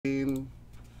Yo,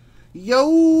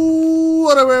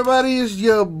 what up, everybody? It's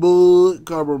your boy,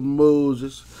 Carver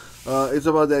Moses. It's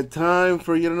about that time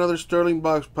for yet another Sterling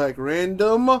Box Pack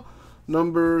Random,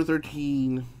 number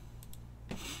 13.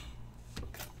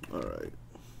 Alright.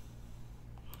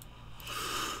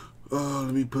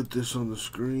 Let me put this on the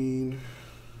screen.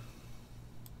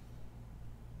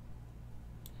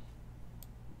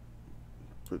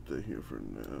 Put that here for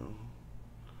now.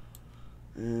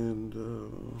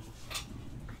 And,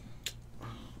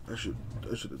 I should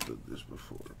have done this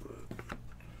before, but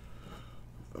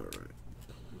alright.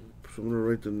 So I'm gonna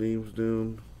write the names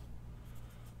down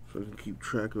so I can keep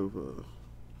track of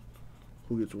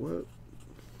who gets what.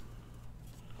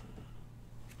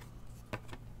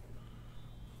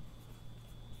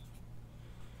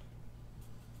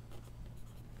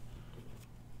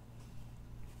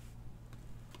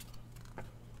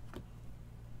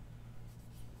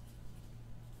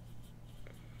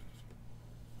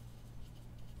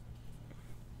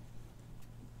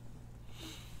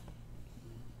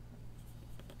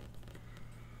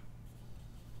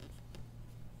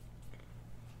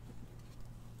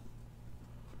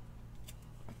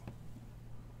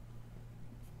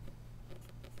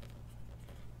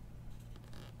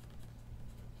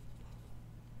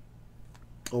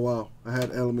 Oh wow, I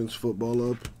had Elements football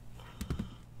up.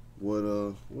 What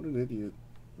an idiot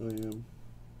I am.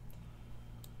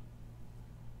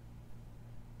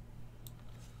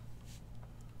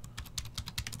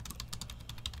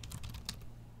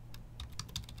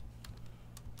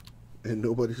 And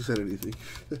nobody said anything.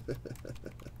 I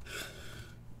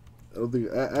don't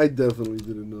think I definitely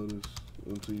didn't notice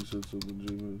until you said something,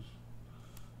 James.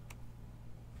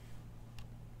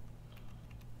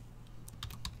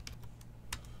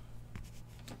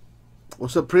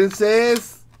 What's up,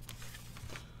 princess?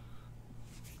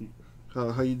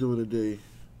 How you doing today,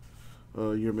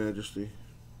 Your Majesty?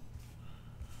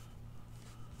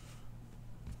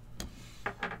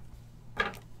 All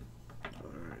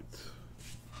right.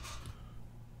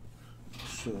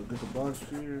 So get the box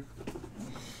here.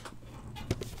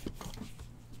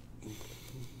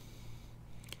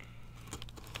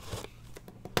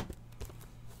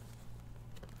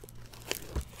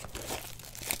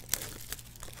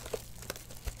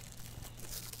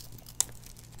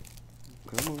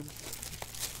 Come on.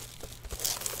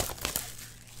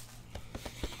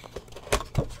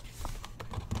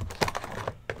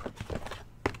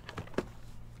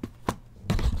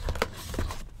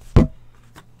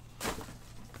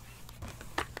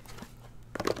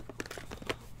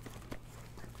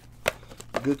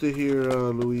 Good to hear,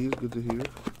 Louise. Good to hear.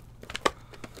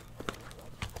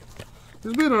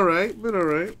 It's been alright. Been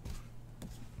alright.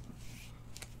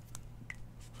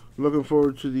 Looking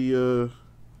forward to the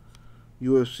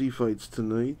UFC fights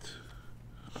tonight.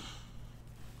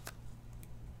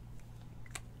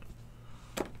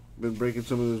 Been breaking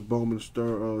some of this Bowman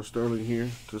Sterling here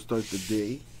to start the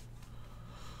day.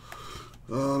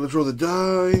 Let's roll the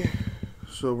die.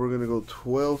 So we're gonna go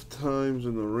 12 times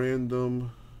in the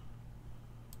random.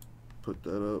 Put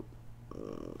that up.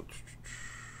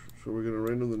 So we're gonna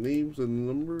random the names and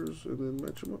the numbers and then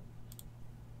match them up.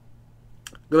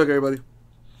 Good luck, everybody.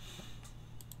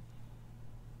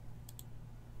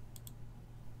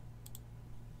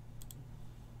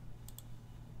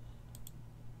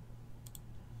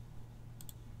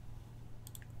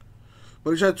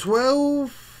 Money shot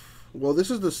 12. Well, this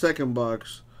is the second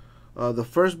box. The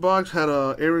first box had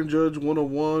a Aaron Judge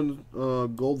 101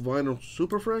 gold vinyl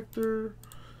superfractor.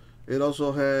 It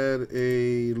also had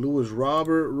a Lewis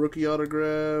Robert rookie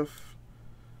autograph.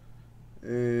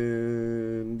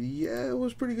 And yeah, it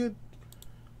was pretty good.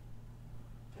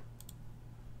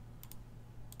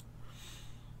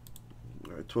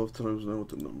 Alright, 12 times now with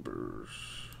the numbers.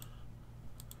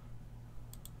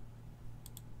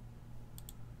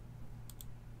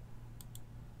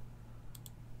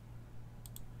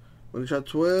 Money shot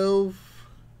 12.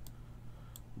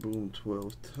 Boom,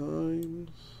 12 times.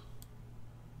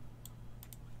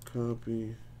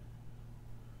 Copy.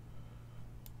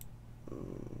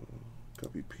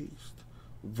 Copy paste.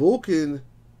 Vulcan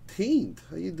Taint.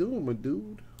 How you doing, my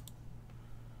dude?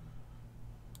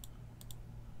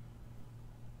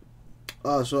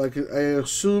 So I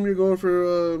assume you're going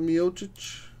for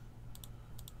Miocic.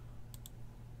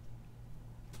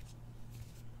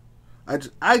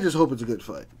 I just hope it's a good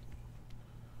fight.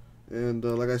 And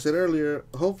like I said earlier,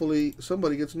 hopefully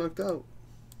somebody gets knocked out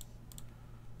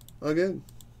again.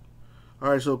 All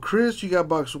right, so Chris, you got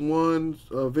box 1,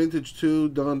 Vintage 2,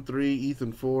 Don 3,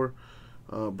 Ethan 4,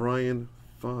 Brian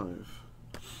 5.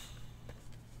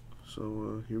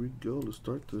 So here we go. Let's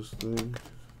start this thing.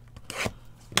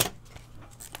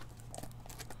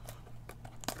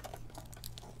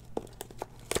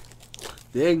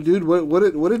 Dang, dude,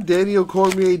 what did Daniel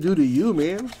Cormier do to you,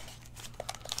 man?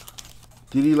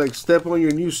 Did he like step on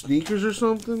your new sneakers or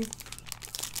something?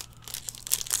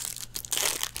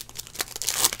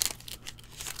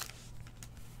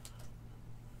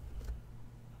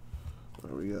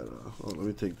 We got. Oh, let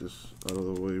me take this out of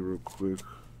the way real quick.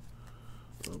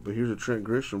 But here's a Trent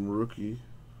Grisham rookie.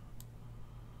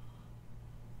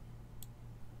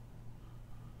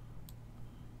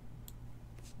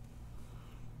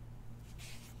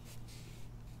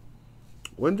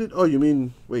 When did? Oh, you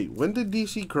mean? Wait, when did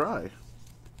DC cry?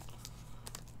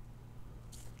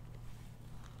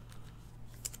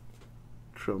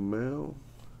 Trammell.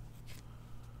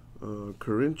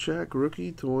 Karinchak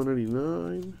rookie to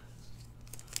 199.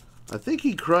 I think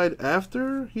he cried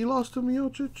after he lost to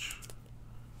Miocic.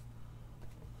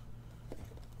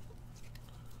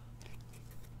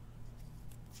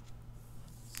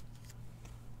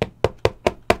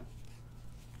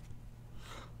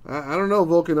 I don't know,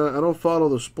 Vulcan. I don't follow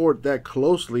the sport that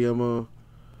closely. I'm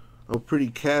a pretty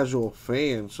casual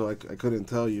fan, so I couldn't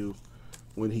tell you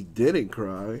when he didn't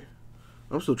cry.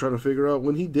 I'm still trying to figure out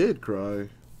when he did cry.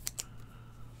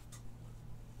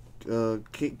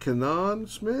 Kenan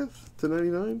Smith to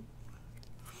 99.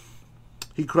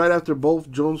 He cried after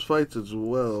both Jones fights as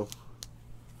well.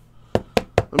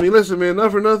 I mean, listen, man,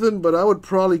 not for nothing, but I would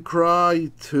probably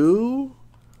cry too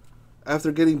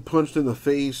after getting punched in the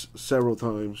face several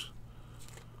times.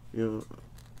 You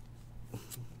know,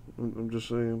 I'm just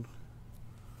saying.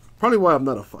 Probably why I'm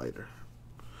not a fighter.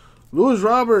 Louis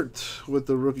Robert with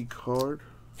the rookie card.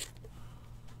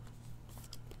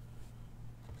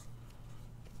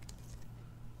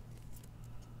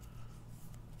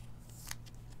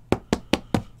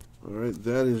 All right,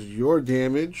 that is your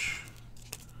damage,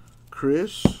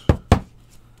 Chris.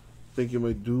 Thank you,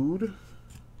 my dude.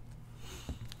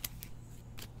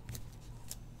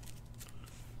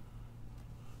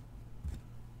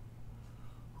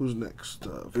 Who's next?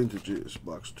 Vintages,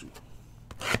 box 2.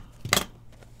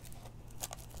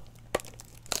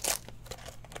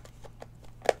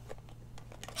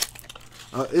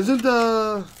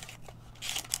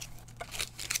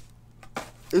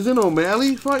 Isn't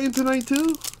O'Malley fighting tonight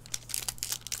too?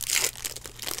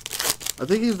 I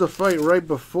think he's the fight right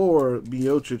before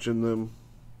Miocic and them.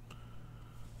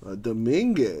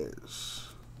 Dominguez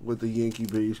with the Yankee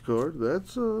base card.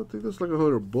 That's I think that's like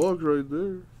 $100 right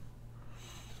there.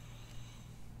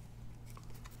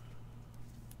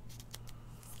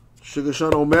 Sugar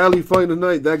Sean O'Malley fighting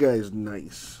tonight. That guy is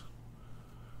nice.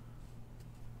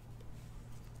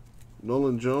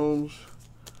 Nolan Jones.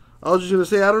 I was just gonna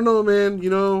say, I don't know, man. You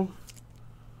know,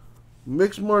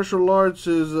 mixed martial arts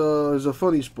is a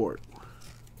funny sport.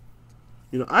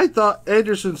 You know, I thought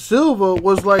Anderson Silva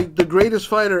was like the greatest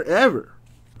fighter ever,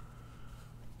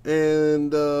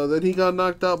 and then he got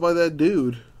knocked out by that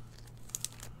dude,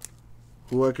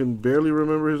 who I can barely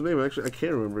remember his name. Actually, I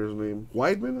can't remember his name.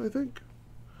 Weidman, I think.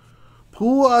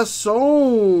 Poisson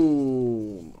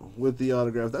with the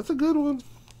autograph. That's a good one.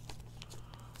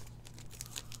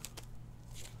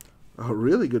 A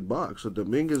really good box. A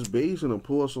Dominguez base and a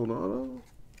Poisson auto.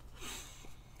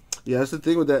 Yeah, that's the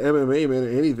thing with that MMA, man.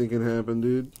 Anything can happen,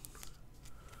 dude.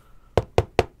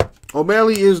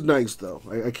 O'Malley is nice, though.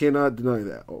 I cannot deny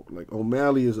that. Oh, like,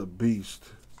 O'Malley is a beast.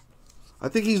 I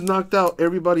think he's knocked out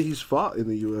everybody he's fought in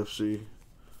the UFC.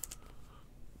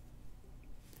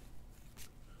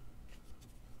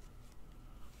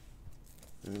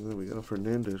 And then we got a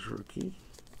Fernandez rookie.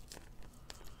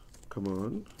 Come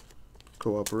on.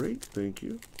 Cooperate. Thank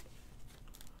you.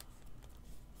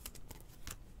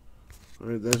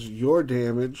 Alright, that's your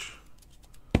damage.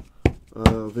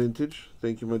 Vintage.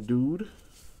 Thank you, my dude.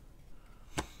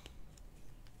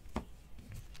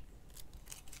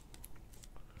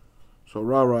 So,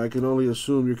 Rara, I can only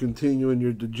assume you're continuing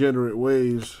your degenerate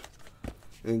ways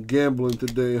and gambling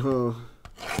today, huh?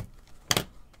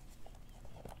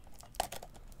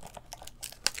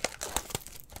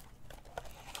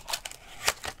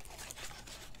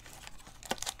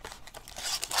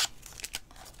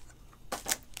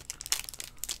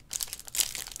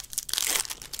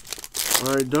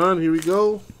 Alright, Don, here we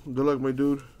go. Good luck, my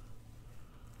dude.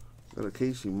 Got a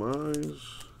Casey Mize.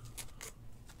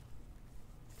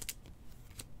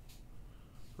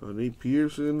 Nate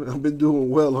Pearson. I've been doing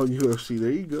well on UFC. There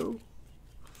you go.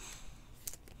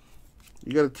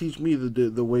 You got to teach me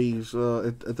the ways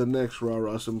at the next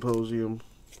Rah-Rah Symposium.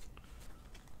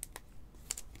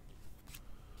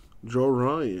 Joe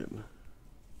Ryan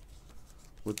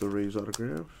with the Rays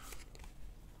autograph.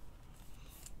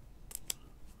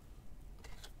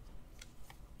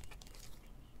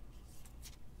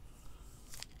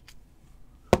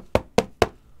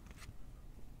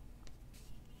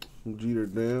 Jeter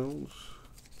Downs.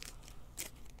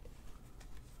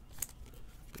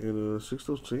 And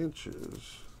Sixto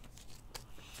Sanchez.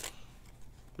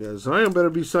 Yeah, Zion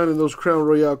better be signing those Crown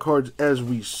Royale cards as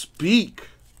we speak.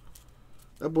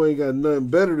 That boy ain't got nothing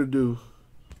better to do.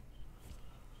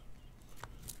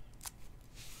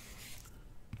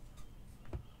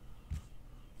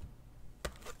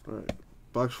 All right,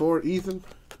 box 4, Ethan.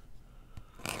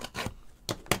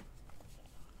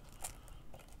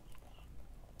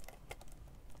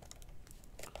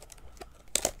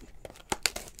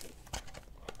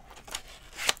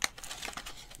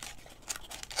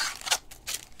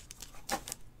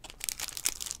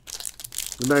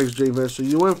 Nice, J-Vest. So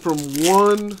you went from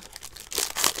one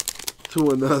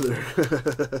to another.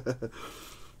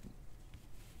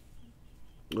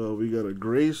 Oh, we got a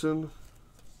Grayson.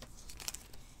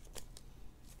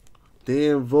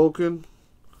 Dan Vulcan.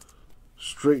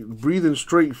 Breathing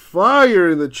straight fire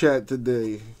in the chat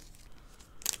today.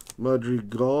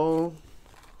 Madrigal.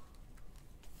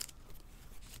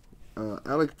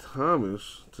 Alec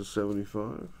Thomas to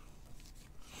 75.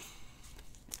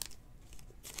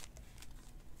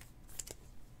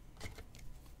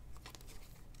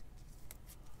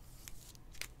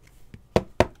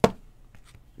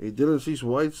 A Dylan Cease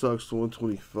White Sox to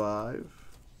 125.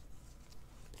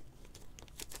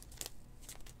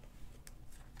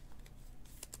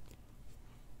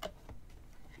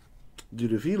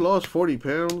 Dude, if he lost 40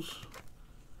 pounds,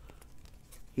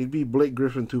 he'd be Blake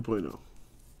Griffin 2.0.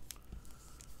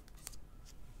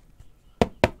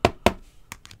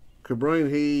 Brian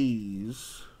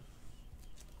Hayes.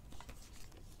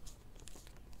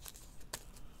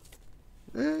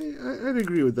 I'd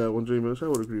agree with that one, J-Mess. I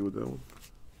would agree with that one.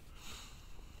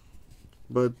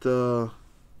 But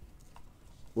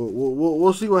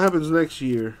we'll see what happens next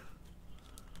year,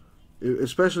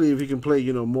 especially if he can play,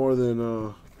 you know, more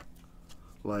than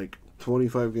like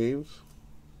 25 games.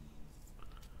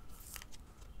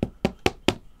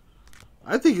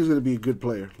 I think he's going to be a good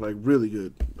player, like really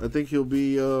good. I think he'll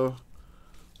be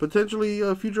potentially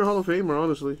a future Hall of Famer,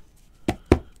 honestly,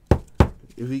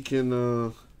 if he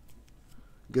can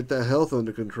get that health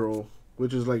under control,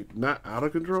 which is like not out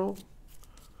of control.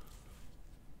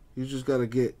 He's just got to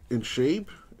get in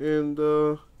shape and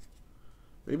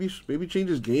maybe change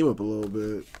his game up a little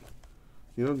bit.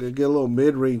 You know, get a little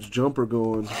mid-range jumper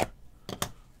going.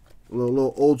 A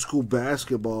little old school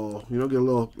basketball. You know, get a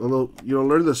little you know,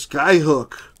 learn the sky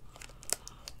hook.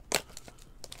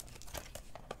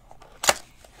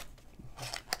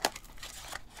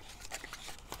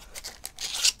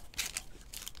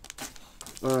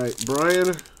 All right,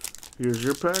 Brian, here's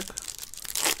your pack.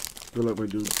 Good luck, my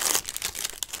dude.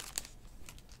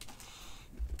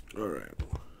 All right.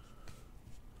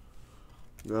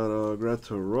 Got a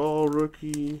Gratterall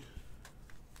rookie.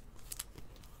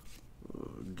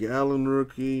 Gallon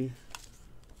rookie.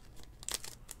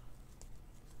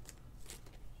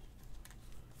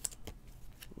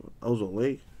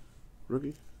 Ozole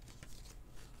rookie.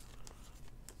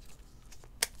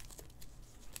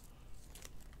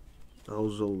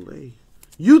 Ozole.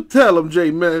 You tell him,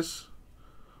 J-Mess.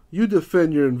 You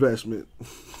defend your investment.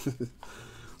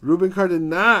 Ruben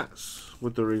Cardenas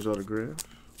with the Rays autograph.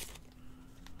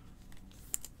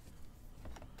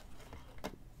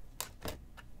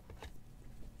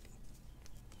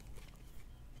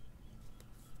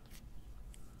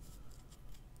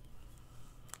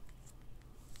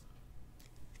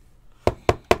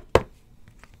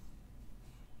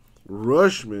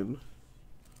 Rushman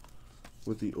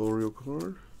with the Oriole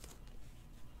card.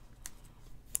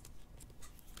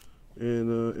 And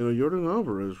a Jordan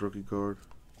Alvarez rookie card.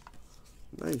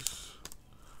 Nice.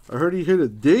 I heard he hit a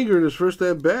dinger in his first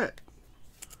at bat.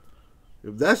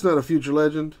 If that's not a future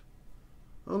legend,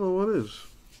 I don't know what is.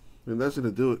 And that's going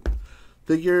to do it.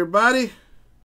 Thank you, everybody.